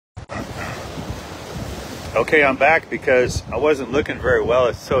Okay, I'm back because I wasn't looking very well. I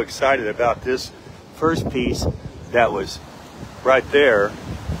was so excited about this first piece that was right there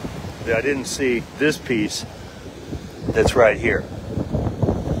that I didn't see this piece that's right here.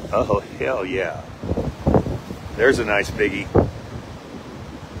 Oh, hell yeah. There's a nice biggie.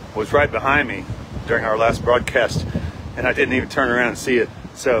 Was right behind me during our last broadcast, and I didn't even turn around and see it.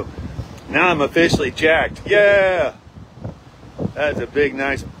 So now I'm officially jacked. Yeah! That's a big,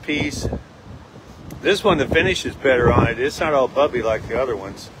 nice piece. This one, the finish is better on it. It's not all bubbly like the other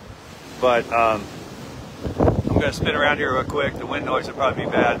ones. But I'm going to spin around here real quick. The wind noise will probably be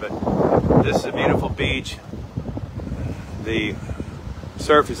bad, but this is a beautiful beach. The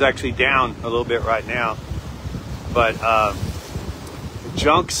surf is actually down a little bit right now. But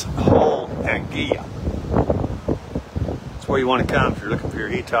Junk's Hole, Anguilla. That's where you want to come if you're looking for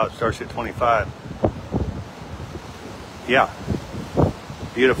your E-Top Starship 25. Yeah,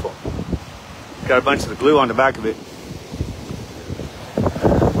 beautiful. Got a bunch of the glue on the back of it,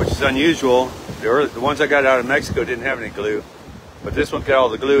 which is unusual. The ones I got out of Mexico didn't have any glue, but this one got all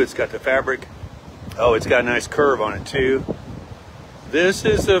the glue. It's got the fabric. Oh, it's got a nice curve on it too. This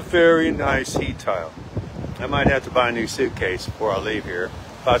is a very nice heat tile. I might have to buy a new suitcase before I leave here,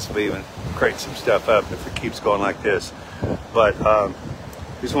 possibly even crate some stuff up if it keeps going like this. But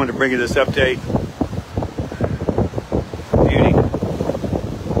just wanted to bring you this update. Beauty.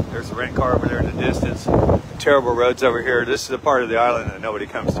 There's a rent car over there in the distance. Terrible roads over here. This is a part of the island that nobody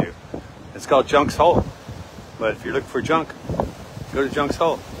comes to. It's called Junk's Hole. But if you're looking for junk, go to Junk's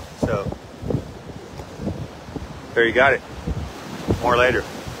Hole. So there you got it. More later.